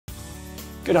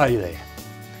G'day there.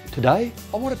 Today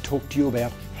I want to talk to you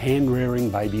about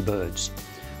hand-rearing baby birds.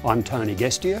 I'm Tony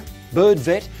Gestier, bird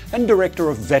vet and director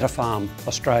of Vetafarm,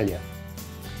 Australia.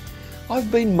 I've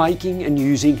been making and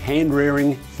using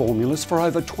hand-rearing formulas for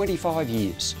over 25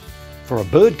 years. For a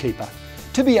bird keeper,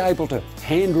 to be able to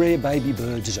hand-rear baby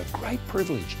birds is a great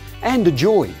privilege and a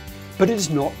joy, but it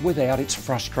is not without its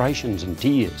frustrations and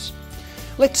tears.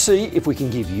 Let's see if we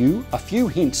can give you a few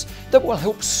hints that will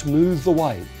help smooth the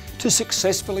way to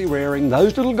successfully rearing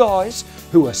those little guys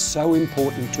who are so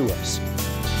important to us.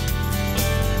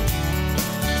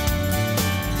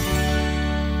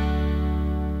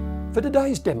 For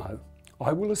today's demo,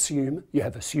 I will assume you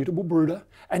have a suitable brooder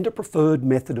and a preferred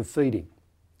method of feeding.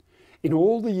 In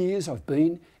all the years I've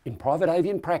been in private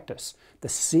avian practice, the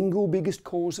single biggest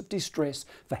cause of distress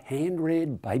for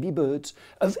hand-reared baby birds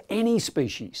of any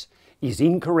species is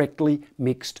incorrectly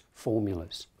mixed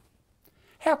formulas.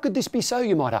 How could this be so,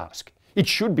 you might ask? It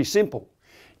should be simple.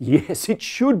 Yes, it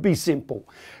should be simple,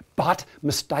 but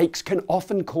mistakes can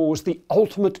often cause the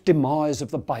ultimate demise of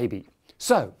the baby.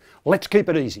 So let's keep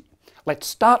it easy. Let's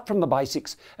start from the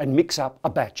basics and mix up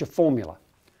a batch of formula.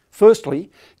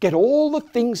 Firstly, get all the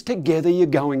things together you're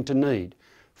going to need.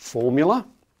 Formula,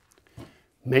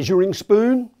 measuring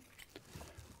spoon,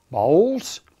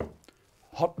 bowls,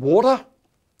 hot water,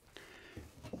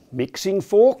 mixing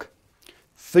fork,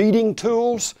 feeding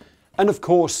tools, and of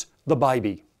course the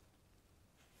baby.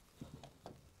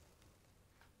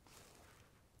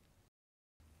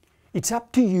 It's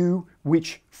up to you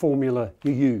which formula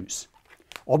you use.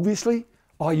 Obviously,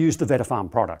 I use the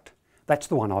Vetafarm product. That's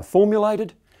the one I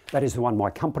formulated, that is the one my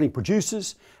company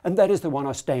produces, and that is the one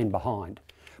I stand behind.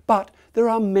 But there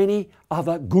are many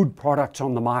other good products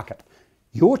on the market.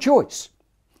 Your choice.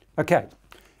 Okay,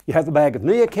 you have the bag of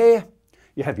Neocare,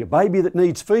 you have your baby that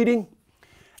needs feeding,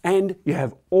 and you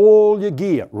have all your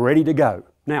gear ready to go.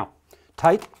 Now,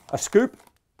 take a scoop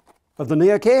of the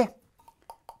Neocare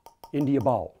into your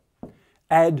bowl.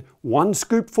 Add 1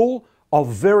 scoopful of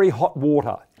very hot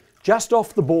water. Just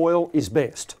off the boil is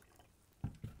best.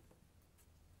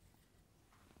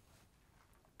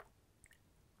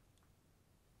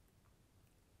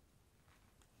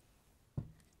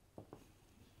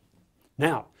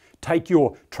 Now, take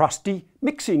your trusty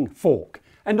mixing fork,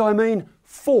 and I mean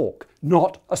fork,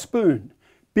 not a spoon.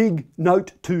 Big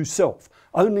note to self,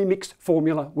 only mix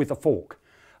formula with a fork.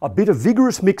 A bit of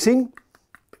vigorous mixing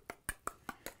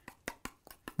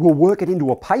will work it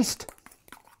into a paste.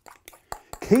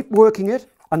 Keep working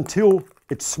it until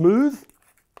it's smooth.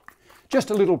 Just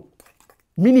a little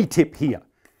mini tip here.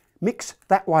 Mix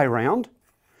that way around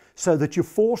so that you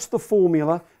force the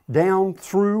formula down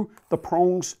through the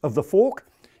prongs of the fork.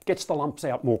 Gets the lumps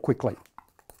out more quickly.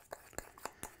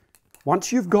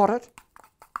 Once you've got it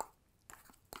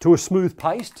to a smooth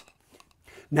paste,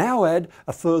 now add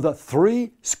a further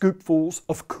 3 scoopfuls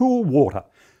of cool water.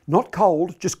 Not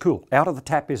cold, just cool. Out of the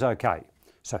tap is okay.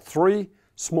 So 3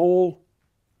 small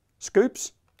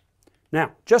scoops.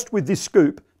 Now, just with this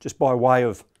scoop, just by way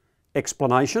of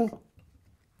explanation,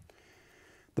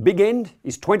 the big end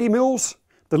is 20 mils,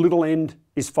 the little end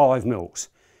is 5 mils.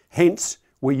 Hence,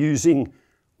 we're using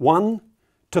 1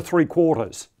 to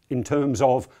 3/4 in terms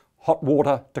of hot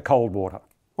water to cold water.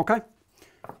 Okay?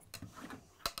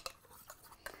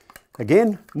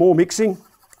 Again, more mixing.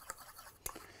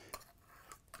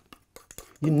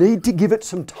 You need to give it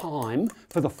some time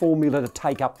for the formula to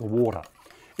take up the water.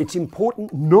 It's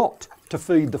important not to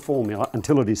feed the formula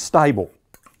until it is stable.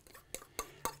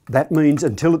 That means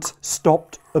until it's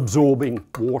stopped absorbing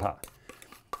water.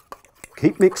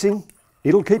 Keep mixing.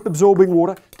 It'll keep absorbing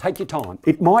water. Take your time.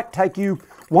 It might take you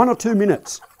 1 or 2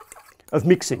 minutes of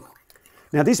mixing.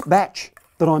 Now this batch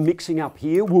that I'm mixing up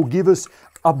here will give us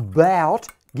about,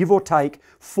 give or take,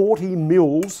 40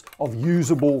 mils of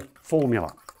usable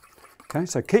formula. Okay,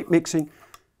 so keep mixing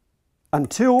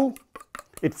until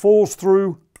it falls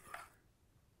through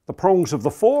the prongs of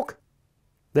the fork.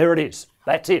 There it is.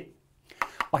 That's it.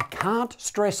 I can't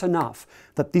stress enough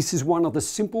that this is one of the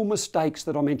simple mistakes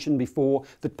that I mentioned before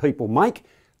that people make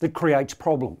that creates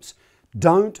problems.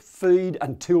 Don't feed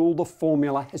until the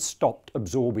formula has stopped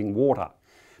absorbing water,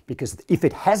 because if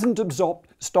it hasn't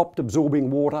stopped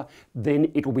absorbing water, then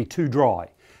it will be too dry,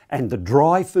 and the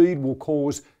dry feed will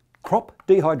cause crop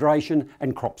dehydration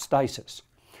and crop stasis.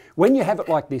 When you have it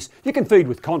like this, you can feed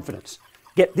with confidence.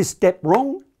 Get this step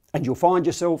wrong and you'll find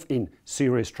yourself in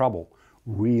serious trouble.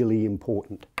 Really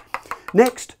important.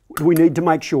 Next, we need to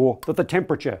make sure that the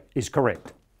temperature is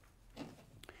correct.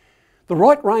 The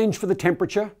right range for the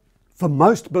temperature for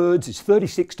most birds is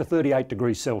 36 to 38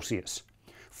 degrees Celsius.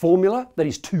 Formula that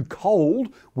is too cold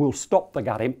will stop the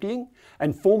gut emptying,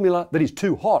 and formula that is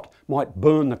too hot might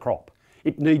burn the crop.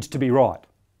 It needs to be right.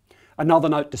 Another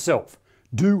note to self,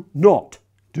 do not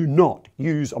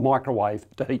use a microwave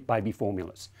to heat baby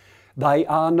formulas. They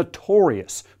are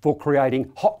notorious for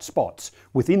creating hot spots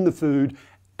within the food,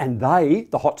 and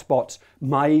the hot spots,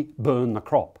 may burn the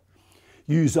crop.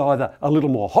 Use either a little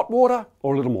more hot water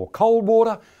or a little more cold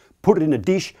water, put it in a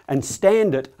dish and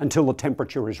stand it until the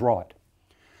temperature is right.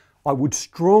 I would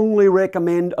strongly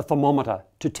recommend a thermometer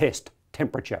to test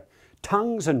temperature.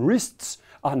 Tongues and wrists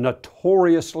are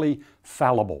notoriously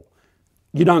fallible.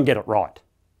 You don't get it right.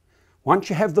 Once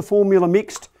you have the formula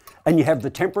mixed and you have the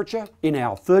temperature in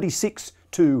our 36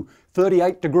 to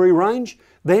 38 degree range,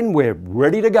 then we're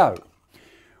ready to go.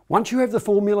 Once you have the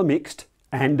formula mixed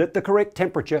and at the correct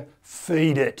temperature,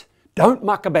 feed it. Don't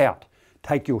muck about.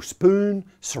 Take your spoon,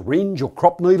 syringe or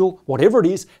crop needle, whatever it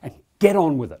is, and get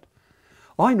on with it.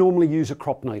 I normally use a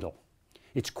crop needle.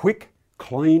 It's quick,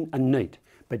 clean and neat,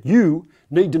 but you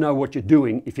need to know what you're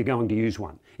doing if you're going to use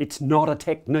one. It's not a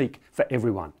technique for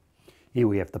everyone. Here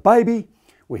we have the baby,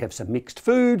 we have some mixed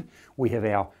food, we have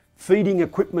our feeding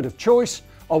equipment of choice,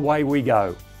 away we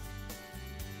go.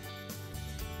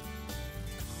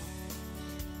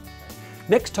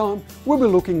 Next time, we'll be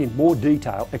looking in more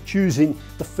detail at choosing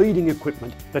the feeding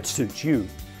equipment that suits you.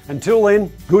 Until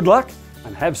then, good luck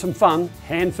and have some fun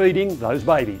hand feeding those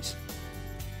babies.